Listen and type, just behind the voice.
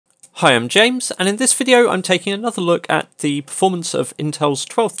Hi, I'm James, and in this video I'm taking another look at the performance of Intel's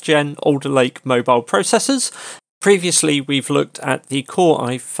 12th gen Alder Lake mobile processors. Previously we've looked at the Core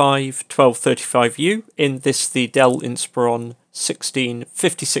i5-1235U in the Dell Inspiron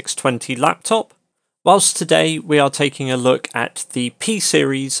 165620 laptop, whilst today we are taking a look at the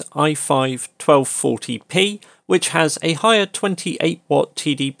P-series i5-1240P, which has a higher 28-watt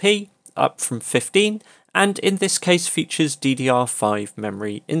TDP, up from 15, and in this case features DDR5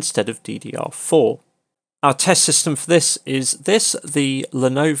 memory instead of DDR4. Our test system for this is the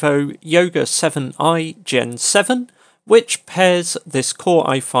Lenovo Yoga 7i Gen 7, which pairs this Core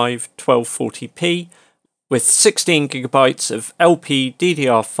i5-1240P with 16GB of LP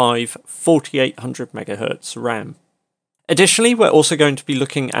DDR5 4800MHz RAM. Additionally, we're also going to be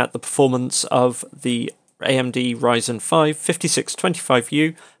looking at the performance of the AMD Ryzen 5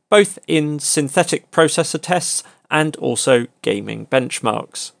 5625U, both in synthetic processor tests and also gaming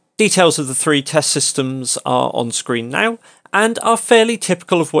benchmarks. Details of the three test systems are on screen now and are fairly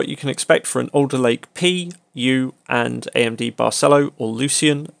typical of what you can expect for an Alder Lake-P, U and AMD Barcelo or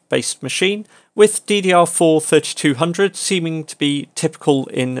Lucian based machine, with DDR4 3200 seeming to be typical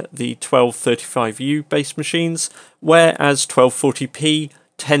in the 1235U based machines, whereas 1240p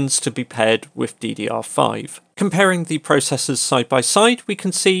tends to be paired with DDR5. Comparing the processors side by side, we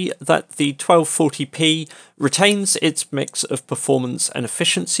can see that the 1240p retains its mix of performance and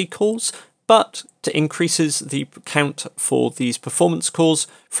efficiency cores, but increases the count for these performance cores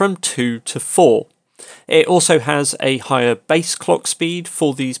from 2 to 4. It also has a higher base clock speed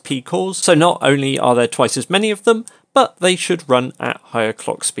for these P cores, so not only are there twice as many of them, but they should run at higher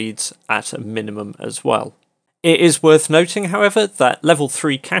clock speeds at a minimum as well. It is worth noting, however, that level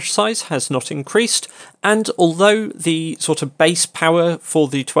 3 cache size has not increased, and although the sort of base power for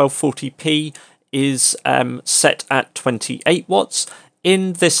the 1240p is set at 28 watts,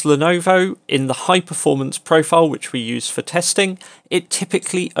 in this Lenovo, in the high performance profile which we use for testing, it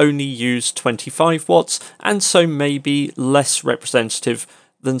typically only used 25 watts, and so may be less representative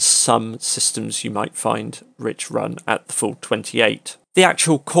than some systems you might find which run at the full 28. The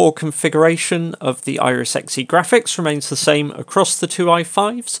actual core configuration of the Iris Xe graphics remains the same across the two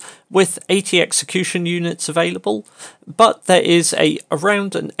i5s, with 80 execution units available, but there is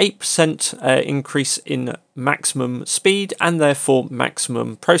around an 8% increase in maximum speed and therefore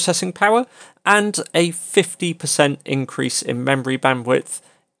maximum processing power, and a 50% increase in memory bandwidth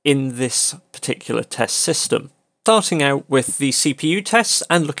in this particular test system. Starting out with the CPU tests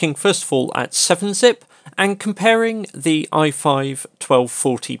and looking first of all at 7-zip, and comparing the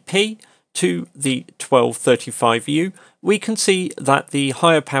i5-1240P to the 1235U, we can see that the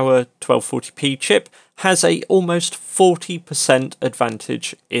higher power 1240p chip has a almost 40%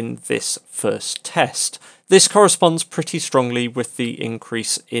 advantage in this first test. This corresponds pretty strongly with the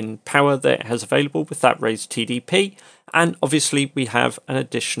increase in power that it has available with that raised TDP, and obviously we have an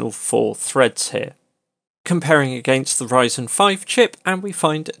additional 4 threads here. Comparing against the Ryzen 5 chip, and we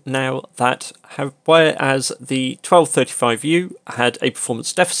find now that whereas the 1235U had a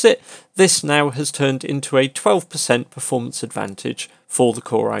performance deficit, this now has turned into a 12% performance advantage for the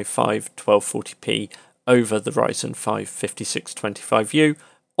Core i5-1240P over the Ryzen 5 5625U,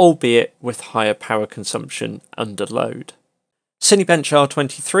 albeit with higher power consumption under load. Cinebench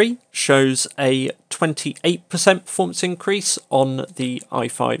R23 shows a 28% performance increase on the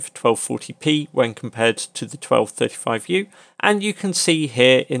i5-1240P when compared to the 1235U, and you can see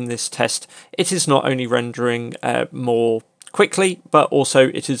here in this test it is not only rendering more quickly, but also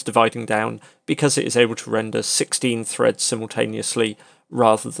it is dividing down because it is able to render 16 threads simultaneously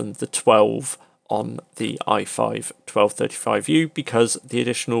rather than the 12 on the i5-1235U, because the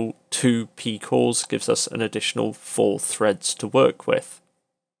additional 2 P cores gives us an additional 4 threads to work with.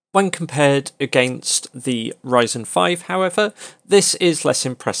 When compared against the Ryzen 5, however, this is less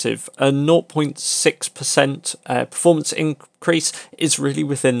impressive. A 0.6% performance increase is really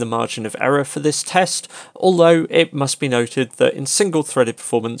within the margin of error for this test, although it must be noted that in single-threaded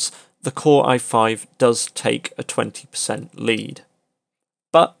performance, the Core i5 does take a 20% lead.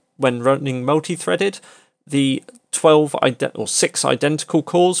 But when running multi-threaded, the 6 identical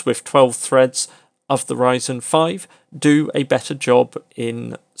cores with 12 threads of the Ryzen 5 do a better job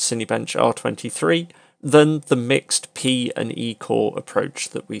in Cinebench R23 than the mixed P and E core approach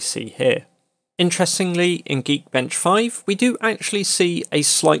that we see here. Interestingly, in Geekbench 5, we do actually see a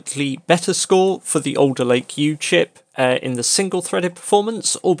slightly better score for the Alder Lake-U chip in the single-threaded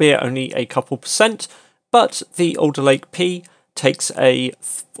performance, albeit only a couple percent, but the Alder Lake-P takes a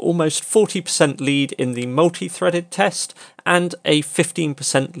almost 40% lead in the multi-threaded test and a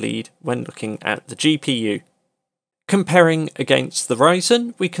 15% lead when looking at the GPU. Comparing against the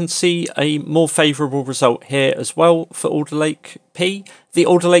Ryzen, we can see a more favourable result here as well for Alder Lake-P. The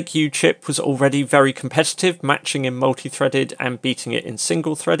Alder Lake-U chip was already very competitive, matching in multi-threaded and beating it in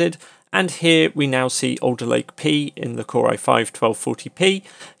single-threaded, and here we now see Alder Lake-P in the Core i5-1240P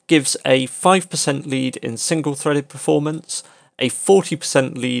gives a 5% lead in single-threaded performance, a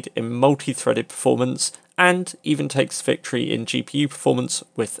 40% lead in multi-threaded performance, and even takes victory in GPU performance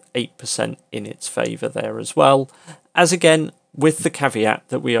with 8% in its favour there as well, as again with the caveat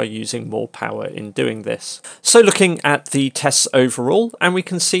that we are using more power in doing this. So looking at the tests overall, and we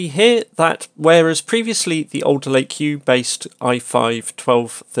can see here that whereas previously the Alder Lake-U based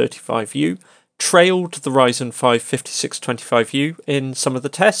i5-1235U trailed the Ryzen 5 5625U in some of the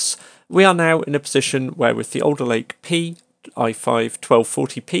tests, we are now in a position where with the Alder Lake-P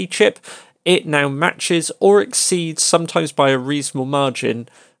i5-1240P chip, it now matches or exceeds, sometimes by a reasonable margin,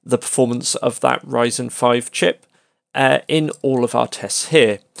 the performance of that Ryzen 5 chip in all of our tests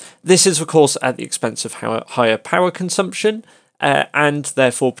here. This is of course at the expense of higher power consumption and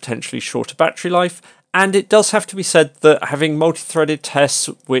therefore potentially shorter battery life, and it does have to be said that having multi-threaded tests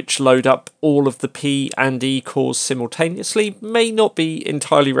which load up all of the P and E cores simultaneously may not be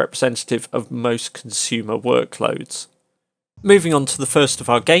entirely representative of most consumer workloads. Moving on to the first of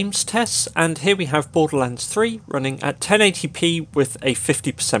our games tests, and here we have Borderlands 3 running at 1080p with a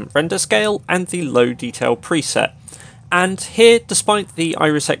 50% render scale and the low detail preset. And here, despite the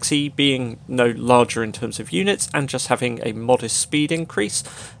Iris Xe being no larger in terms of units and just having a modest speed increase,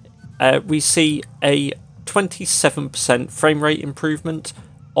 we see a 27% frame rate improvement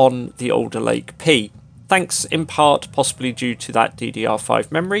on the Alder Lake-P, thanks in part possibly due to that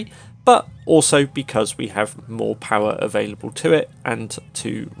DDR5 memory, but also because we have more power available to it and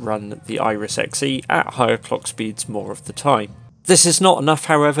to run the Iris Xe at higher clock speeds more of the time. This is not enough,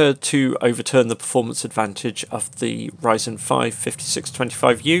 however, to overturn the performance advantage of the Ryzen 5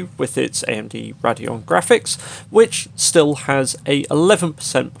 5625U with its AMD Radeon graphics, which still has a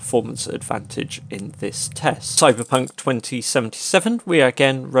 11% performance advantage in this test. Cyberpunk 2077, we are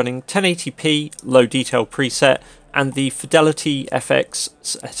again running 1080p, low detail preset, and the Fidelity FX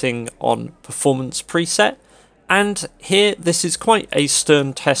setting on performance preset. And here, this is quite a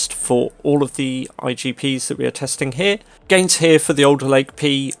stern test for all of the IGPs that we are testing here. Gains here for the Alder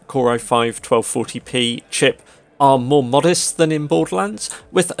Lake-P Core i5-1240P chip are more modest than in Borderlands,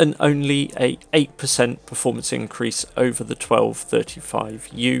 with only a 8% performance increase over the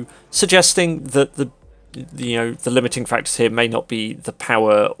 1235U, suggesting that the limiting factors here may not be the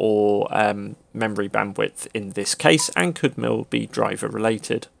power or memory bandwidth in this case, and could more be driver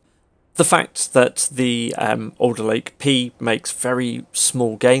related. The fact that the Alder Lake-P makes very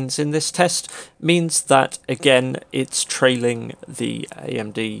small gains in this test means that again it's trailing the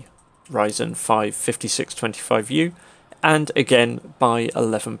AMD Ryzen 5 5625U, and again by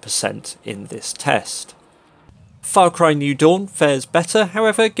 11% in this test. Far Cry New Dawn fares better,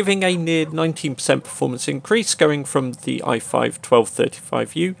 however, giving a near 19% performance increase going from the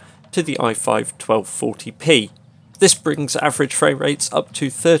i5-1235U to the i5-1240P. This brings average frame rates up to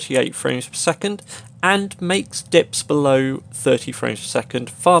 38 frames per second and makes dips below 30 frames per second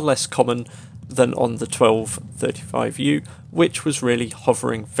far less common than on the 1235U, which was really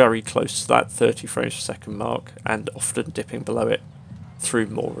hovering very close to that 30 frames per second mark and often dipping below it through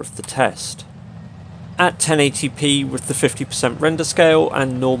more of the test. At 1080p with the 50% render scale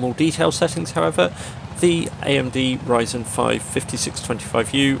and normal detail settings, however, the AMD Ryzen 5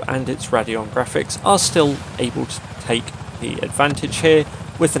 5625U and its Radeon graphics are still able to take the advantage here,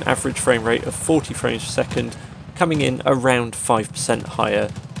 with an average frame rate of 40 frames per second, coming in around 5% higher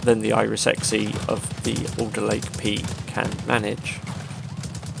than the Iris Xe of the Alder Lake-P can manage.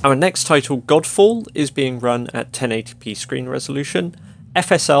 Our next title, Godfall, is being run at 1080p screen resolution,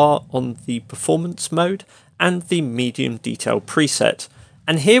 FSR on the performance mode, and the medium detail preset.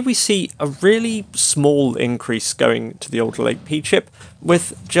 And here we see a really small increase going to the Alder Lake-P chip,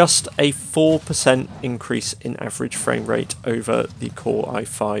 with just a 4% increase in average frame rate over the Core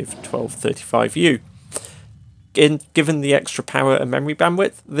i5-1235U. Given the extra power and memory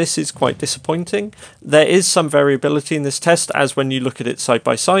bandwidth, this is quite disappointing. There is some variability in this test, as when you look at it side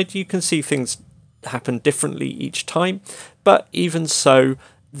by side, you can see things happen differently each time, but even so,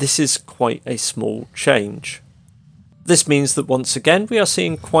 this is quite a small change. This means that once again we are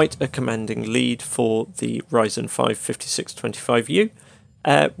seeing quite a commanding lead for the Ryzen 5 5625U,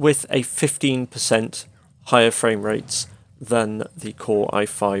 with a 15% higher frame rates than the Core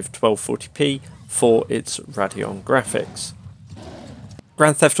i5-1240P for its Radeon graphics.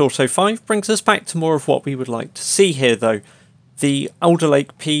 Grand Theft Auto 5 brings us back to more of what we would like to see here though. The Alder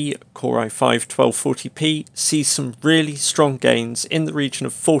Lake-P Core i5-1240P sees some really strong gains in the region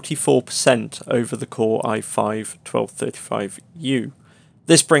of 44% over the Core i5-1235U.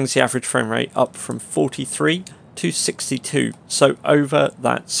 This brings the average frame rate up from 43 to 62, so over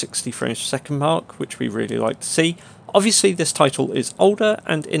that 60 frames per second mark, which we really like to see. Obviously this title is older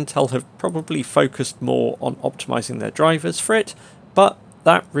and Intel have probably focused more on optimizing their drivers for it, but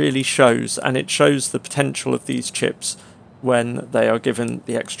that really shows, and it shows the potential of these chips when they are given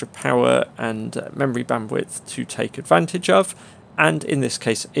the extra power and memory bandwidth to take advantage of, and in this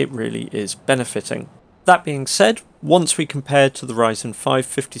case it really is benefiting. That being said, once we compare to the Ryzen 5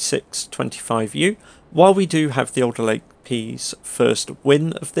 5625U, while we do have the Alder Lake-P's first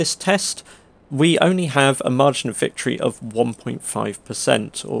win of this test, we only have a margin of victory of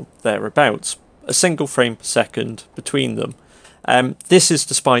 1.5% or thereabouts, a single frame per second between them. This is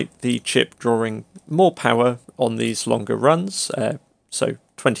despite the chip drawing more power on these longer runs, so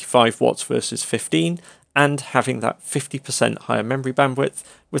 25 watts versus 15, and having that 50% higher memory bandwidth,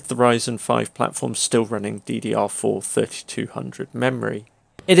 with the Ryzen 5 platform still running DDR4 3200 memory.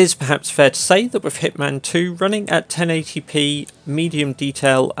 It is perhaps fair to say that with Hitman 2 running at 1080p, medium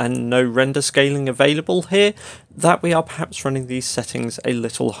detail and no render scaling available here, that we are perhaps running these settings a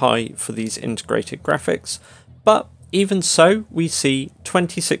little high for these integrated graphics, but even so, we see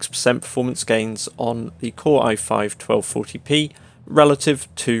 26% performance gains on the Core i5-1240P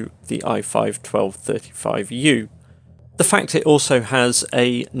relative to the i5-1235U. The fact it also has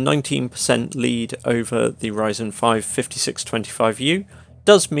a 19% lead over the Ryzen 5 5625U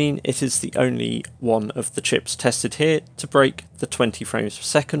does mean it is the only one of the chips tested here to break the 20 frames per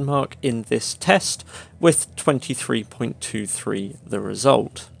second mark in this test, with 23.23 the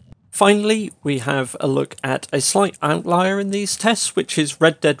result. Finally, we have a look at a slight outlier in these tests, which is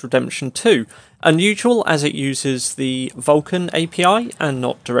Red Dead Redemption 2. Unusual as it uses the Vulkan API and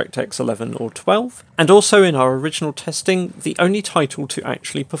not DirectX 11 or 12. And also in our original testing, the only title to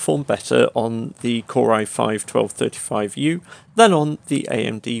actually perform better on the Core i5-1235U than on the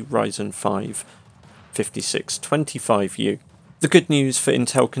AMD Ryzen 5 5625U. The good news for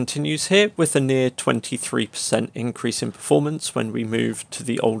Intel continues here, with a near 23% increase in performance when we move to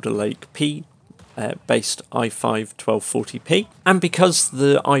the Alder Lake-P based i5-1240P. And because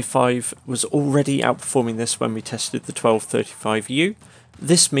the i5 was already outperforming this when we tested the 1235U,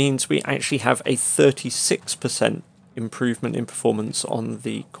 this means we actually have a 36% improvement in performance on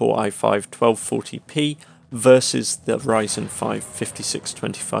the Core i5-1240P versus the Ryzen 5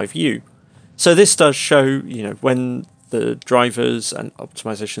 5625U. So this does show, when the drivers and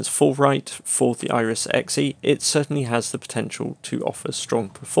optimizations fall right for the Iris Xe, it certainly has the potential to offer strong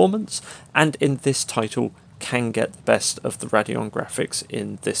performance, and in this title can get the best of the Radeon graphics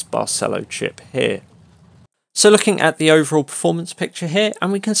in this Barcelo chip here. So looking at the overall performance picture here,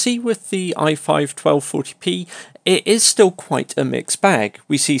 and we can see with the i5-1240P, it is still quite a mixed bag.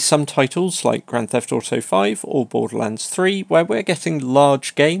 We see some titles like Grand Theft Auto 5 or Borderlands 3 where we're getting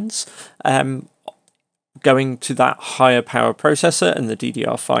large gains, going to that higher power processor and the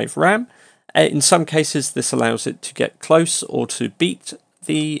DDR5 RAM. In some cases this allows it to get close or to beat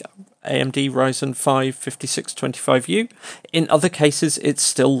the AMD Ryzen 5 5625U. In other cases it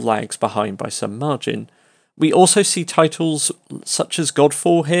still lags behind by some margin. We also see titles such as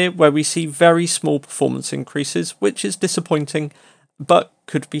Godfall here where we see very small performance increases, which is disappointing, but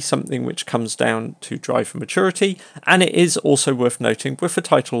could be something which comes down to driver maturity. And it is also worth noting with a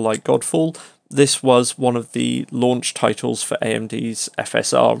title like Godfall, this was one of the launch titles for AMD's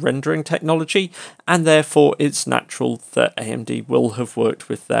FSR rendering technology, and therefore it's natural that AMD will have worked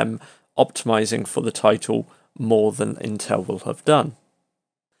with them optimizing for the title more than Intel will have done.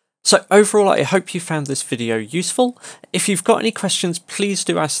 So overall, I hope you found this video useful. If you've got any questions, please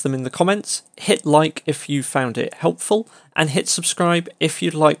do ask them in the comments. Hit like if you found it helpful, and hit subscribe if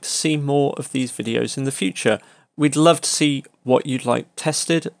you'd like to see more of these videos in the future. We'd love to see what you'd like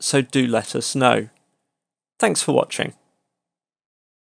tested, so do let us know. Thanks for watching.